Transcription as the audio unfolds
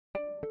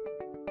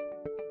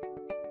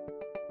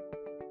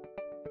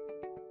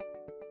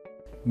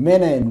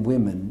Men and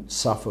women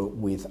suffer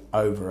with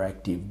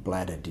overactive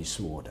bladder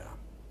disorder.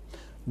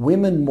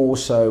 Women more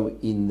so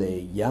in their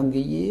younger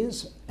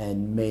years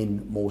and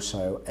men more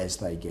so as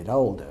they get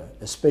older,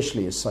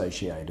 especially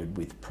associated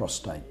with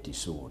prostate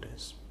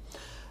disorders.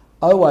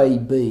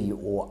 OAB,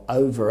 or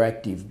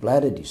overactive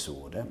bladder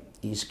disorder,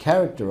 is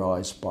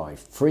characterised by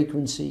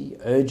frequency,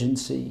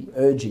 urgency,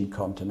 urge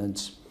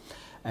incontinence,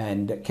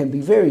 and can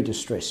be very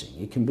distressing.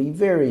 It can be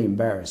very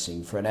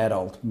embarrassing for an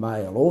adult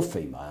male or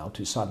female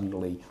to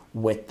suddenly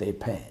wet their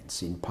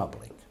pants in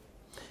public.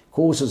 It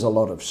causes a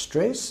lot of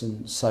stress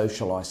and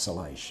social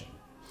isolation.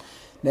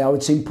 Now,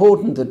 it's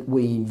important that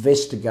we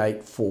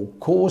investigate for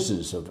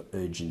causes of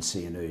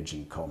urgency and urge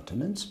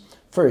incontinence.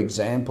 For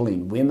example,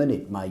 in women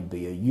it may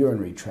be a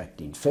urinary tract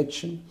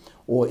infection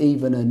or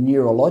even a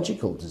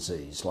neurological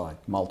disease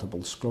like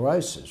multiple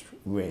sclerosis,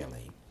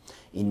 rarely.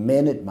 In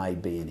men it may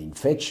be an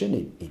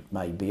infection, it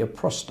may be a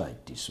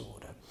prostate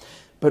disorder.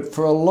 But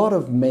for a lot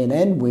of men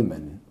and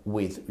women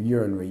with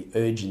urinary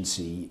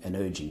urgency and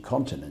urge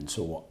incontinence,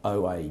 or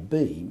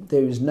OAB,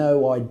 there is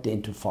no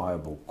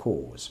identifiable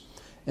cause,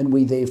 and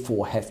we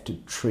therefore have to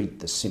treat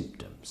the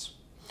symptoms.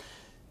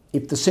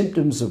 If the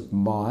symptoms are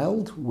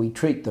mild, we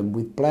treat them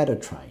with bladder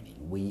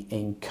training. We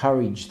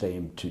encourage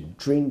them to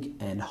drink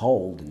and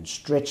hold and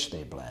stretch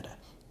their bladder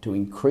to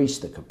increase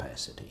the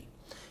capacity.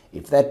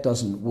 If that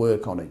doesn't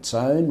work on its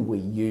own, we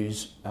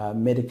use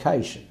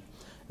medication.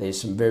 There's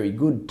some very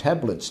good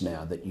tablets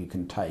now that you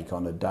can take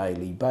on a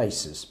daily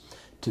basis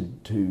to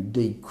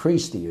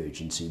decrease the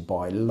urgency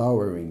by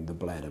lowering the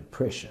bladder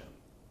pressure.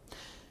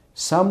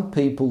 Some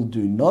people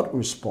do not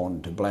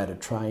respond to bladder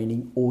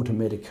training or to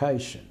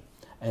medication,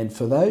 and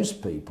for those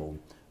people,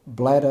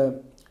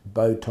 bladder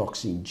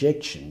Botox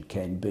injection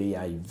can be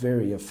a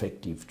very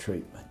effective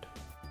treatment.